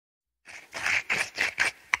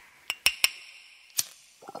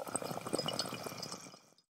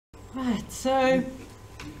Right, so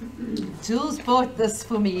Jules bought this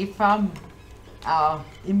for me from our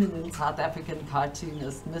eminent South African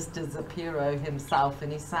cartoonist, Mr. Zapiro himself,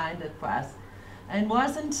 and he signed it for us. And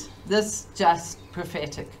wasn't this just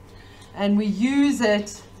prophetic? And we use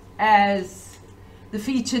it as the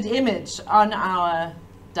featured image on our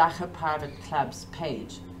Dagga Private Clubs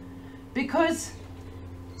page. Because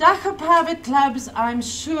Dagga Private Clubs, I'm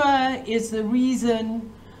sure, is the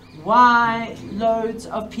reason why loads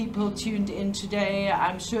of people tuned in today.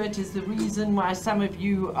 I'm sure it is the reason why some of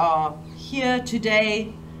you are here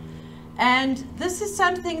today. And this is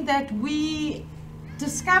something that we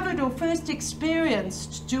discovered or first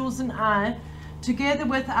experienced, Jules and I, together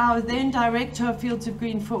with our then Director of Fields of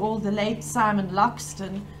Green for All, the late Simon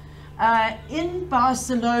Loxton, in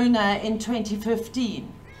Barcelona in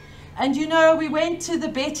 2015. And you know, we went to the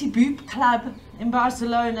Betty Boop Club in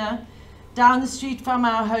Barcelona, down the street from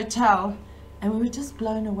our hotel, and we were just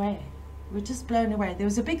blown away. We were just blown away. There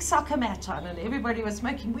was a big soccer match on, and everybody was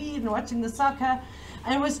smoking weed and watching the soccer,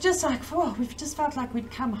 and it was just like, whoa, we've just felt like we'd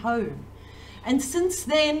come home. And since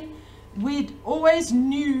then, we'd always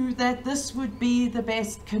knew that this would be the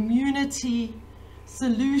best community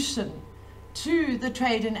solution to the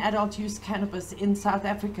trade in adult use cannabis in South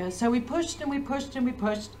Africa. So we pushed and we pushed and we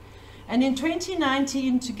pushed. And in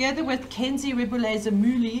 2019, together with Kenzie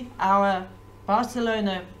Rebuleza-Muli, our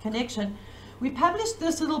Barcelona connection, we published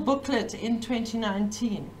this little booklet in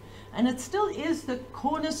 2019. And it still is the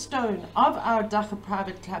cornerstone of our Dagga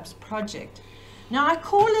Private Clubs project. Now, I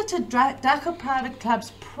call it a Dagga Private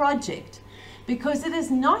Clubs project because it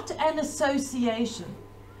is not an association.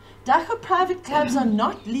 Dagga Private Clubs are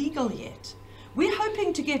not legal yet. We're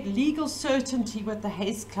hoping to get legal certainty with the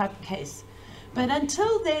Hayes Club case. But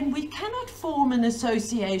until then, we cannot form an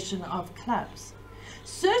association of clubs.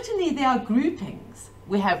 Certainly there are groupings.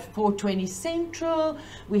 We have 420 Central,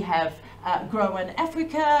 we have Grow in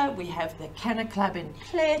Africa, we have the Canna Club in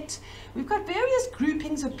Plet. We've got various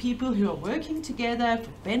groupings of people who are working together for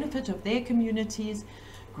the benefit of their communities,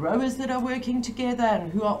 growers that are working together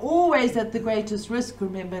and who are always at the greatest risk.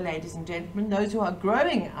 Remember, ladies and gentlemen, those who are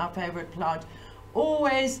growing our favorite plant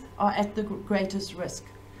always are at the greatest risk.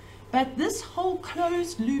 But this whole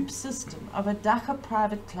closed loop system of a Dagga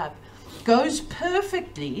Private Club goes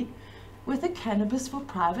perfectly with the Cannabis for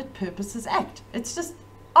Private Purposes Act. It's just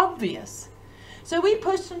obvious. So we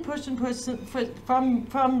pushed and pushed and pushed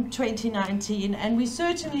from 2019, and we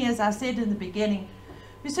certainly, as I said in the beginning,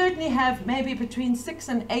 we certainly have maybe between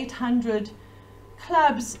 600 and 800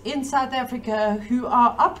 clubs in South Africa who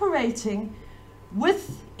are operating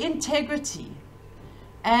with integrity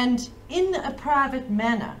and in a private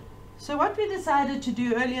manner. So what we decided to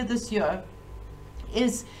do earlier this year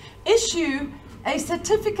is issue a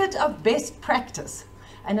certificate of best practice.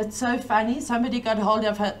 And it's so funny, somebody got hold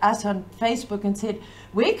of us on Facebook and said,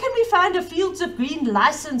 where can we find a Fields of Green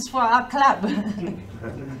license for our club?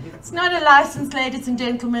 It's not a license, ladies and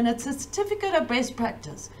gentlemen, it's a certificate of best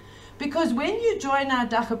practice. Because when you join our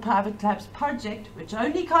Dagga Private Clubs project, which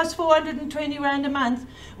only costs 420 Rand a month,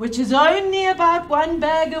 which is only about 1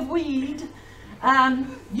 bag of weed,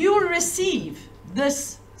 you will receive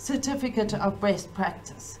this certificate of best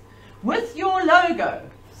practice with your logo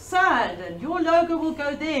signed, and your logo will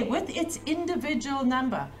go there with its individual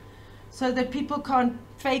number so that people can't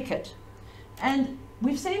fake it. And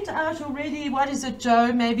we've sent out already, what is it,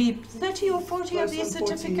 Joe, maybe 30 or 40 of these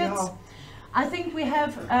certificates. I think we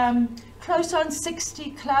have close on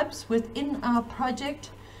 60 clubs within our project,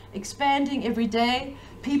 expanding every day.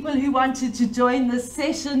 People who wanted to join this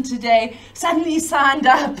session today suddenly signed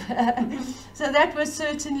up. So that was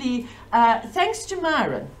certainly thanks to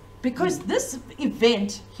Myron, because this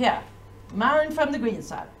event here, Myron from the green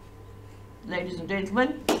side, ladies and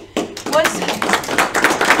gentlemen, it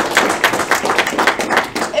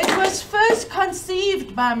was first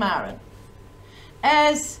conceived by Myron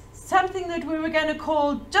as something that we were going to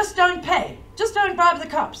call just don't pay, just don't bribe the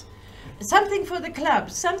cops. Something for the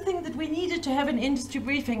club, something that we needed to have an industry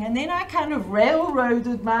briefing. And then I kind of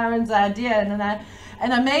railroaded Myron's idea, and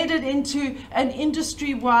I made it into an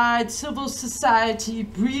industry-wide civil society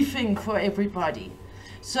briefing for everybody.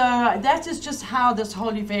 So that is just how this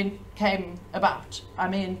whole event came about. I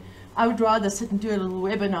mean, I would rather sit and do a little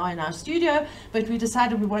webinar in our studio, but we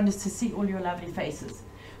decided we wanted to see all your lovely faces.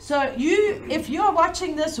 So if you're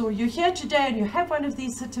watching this or you're here today and you have one of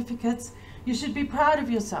these certificates, you should be proud of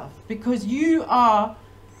yourself, because you are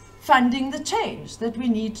funding the change that we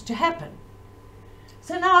need to happen.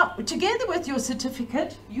 So now, together with your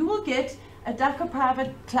certificate, you will get a Dagga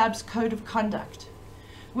Private Clubs Code of Conduct,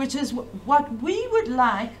 which is what we would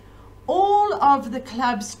like all of the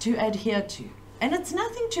clubs to adhere to. and it's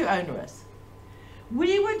nothing too onerous.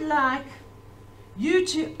 We would like you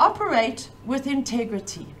to operate with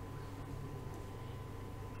integrity.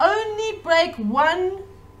 Only break one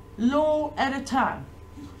law at a time.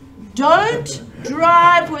 Don't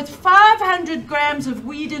drive with 500 grams of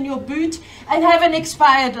weed in your boot and have an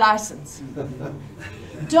expired license.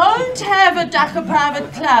 Don't have a Dagga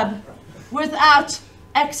Private Club without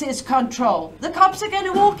access control. The cops are going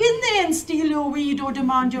to walk in there and steal your weed or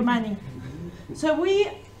demand your money. So we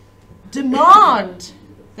demand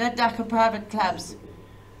that Dagga Private Clubs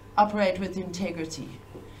operate with integrity.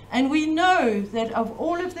 And we know that of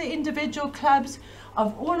all of the individual clubs,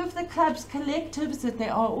 of all of the clubs, collectives that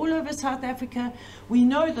there are all over South Africa, we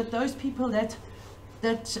know that those people that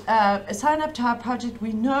sign up to our project,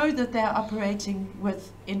 we know that they're operating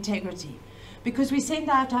with integrity. Because we send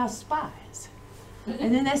out our spies.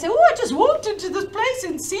 And then they say, oh, I just walked into this place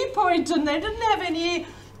in Seapoint and they didn't have any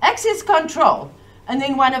access control. And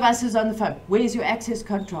then one of us is on the phone, where's your access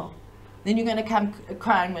control? Then you're going to come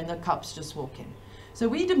crying when the cops just walk in. So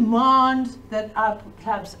we demand that our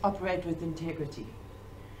clubs operate with integrity.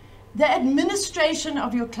 The administration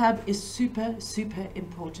of your club is super, super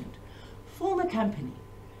important. Form a company.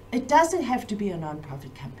 It doesn't have to be a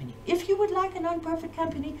non-profit company. If you would like a non-profit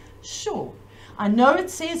company, sure. I know it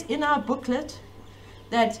says in our booklet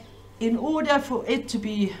that in order for it to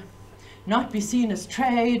be not be seen as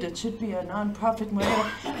trade, it should be a non-profit model.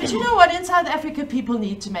 But you know what? In South Africa, people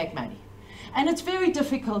need to make money. And it's very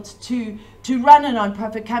difficult to run a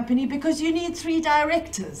non-profit company because you need 3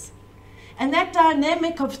 directors. And that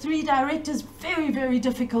dynamic of 3 directors, very, very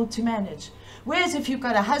difficult to manage. Whereas if you've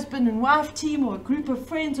got a husband and wife team or a group of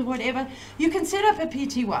friends or whatever, you can set up a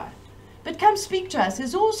PTY. But come speak to us.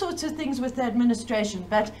 There's all sorts of things with the administration.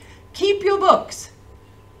 But keep your books.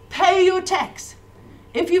 Pay your tax.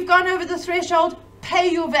 If you've gone over the threshold,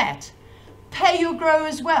 pay your VAT. Pay your grow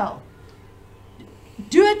as well.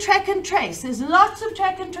 Do a track and trace. There's lots of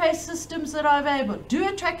track and trace systems that are available. Do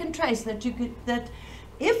a track and trace that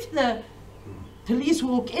if the police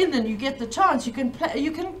walk in and you get the chance, you can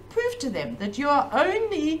prove to them that you are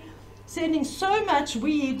only sending so much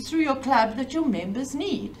weed through your club that your members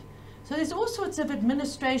need. So there's all sorts of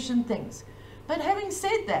administration things. But having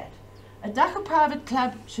said that, a Dagga Private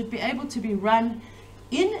Club should be able to be run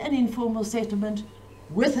in an informal settlement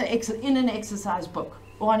with in an exercise book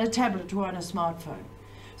or on a tablet or on a smartphone.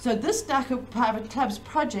 So this Dagga Private Clubs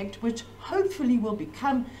project, which hopefully will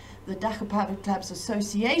become the Dagga Private Clubs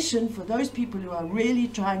Association for those people who are really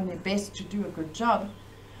trying their best to do a good job,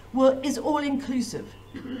 is all inclusive.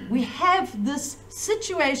 We have this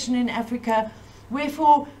situation in Africa where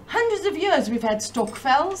for hundreds of years we've had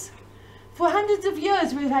stokvels. For hundreds of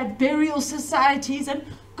years we've had burial societies and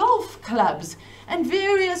golf clubs and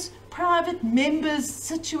various private members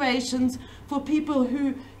situations for people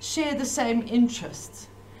who share the same interests.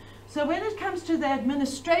 So when it comes to the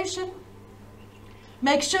administration,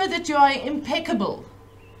 make sure that you are impeccable.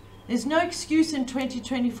 There's no excuse in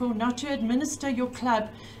 2024 not to administer your club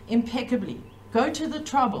impeccably. Go to the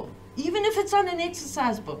trouble, even if it's on an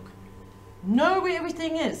exercise book. Know where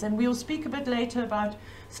everything is, and we'll speak a bit later about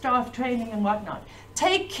staff training and whatnot.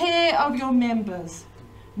 Take care of your members.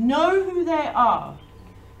 Know who they are.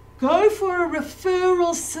 Go for a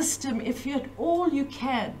referral system if at all you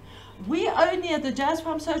can. We only, at the Jazz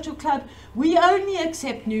Farm Social Club, we only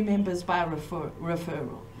accept new members by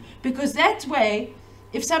referral. Because that way,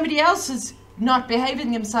 if somebody else is not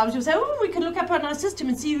behaving themselves, you'll say, oh, we can look up on our system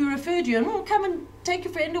and see who referred you, and we'll come and take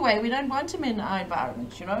your friend away. We don't want him in our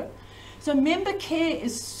environment, you know. So member care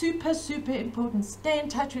is super, super important. Stay in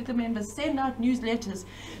touch with the members, send out newsletters,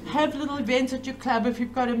 have little events at your club if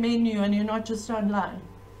you've got a menu and you're not just online.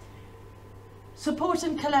 Support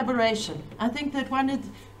and collaboration. I think that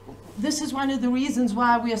this is one of the reasons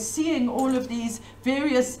why we are seeing all of these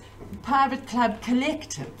various private club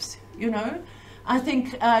collectives, you know. I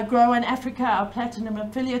think Grow in Africa, our platinum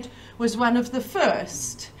affiliate, was one of the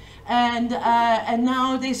first. And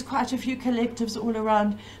now there's quite a few collectives all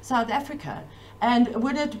around South Africa. And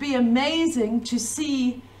would it be amazing to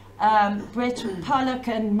see Brett Pollock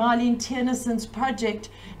and Marlene Tienison's project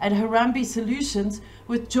at Harambee Solutions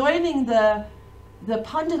with joining the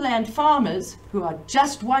Ponderland farmers, who are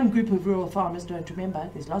just one group of rural farmers, don't remember,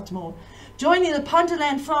 there's lots more, joining the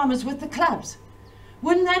Ponderland farmers with the clubs.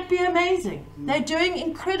 Wouldn't that be amazing? They're doing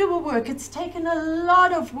incredible work. It's taken a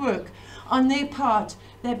lot of work on their part.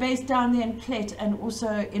 They're based down there in Plet and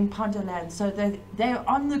also in Ponderland. So they're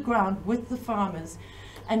on the ground with the farmers.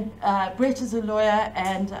 And Brett is a lawyer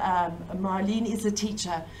and Marlene is a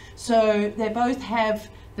teacher. So they both have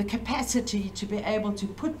the capacity to be able to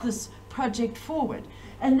put this project forward.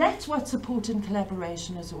 And that's what support and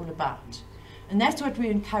collaboration is all about. And that's what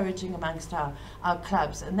we're encouraging amongst our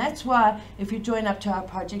clubs. And that's why if you join up to our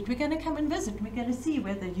project, we're going to come and visit. We're going to see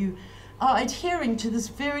whether you are adhering to this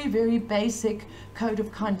very, very basic code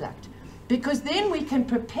of conduct. Because then we can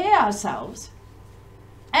prepare ourselves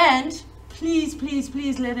and please, please,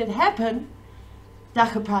 please let it happen.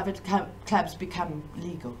 Dagga Private Clubs become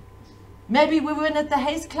legal. Maybe we win at the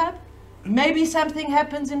Hayes Club. Maybe something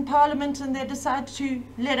happens in Parliament and they decide to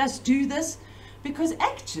let us do this. Because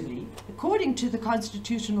actually, according to the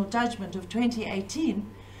constitutional judgment of 2018,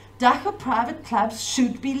 Dagga Private Clubs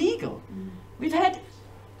should be legal. We've had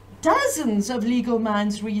dozens of legal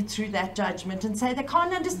minds read through that judgment and say they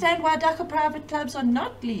can't understand why Dagga Private Clubs are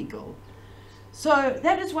not legal. So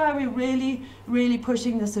that is why we're really, really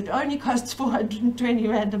pushing this. It only costs 420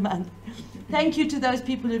 Rand a month. Thank you to those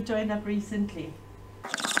people who've joined up recently.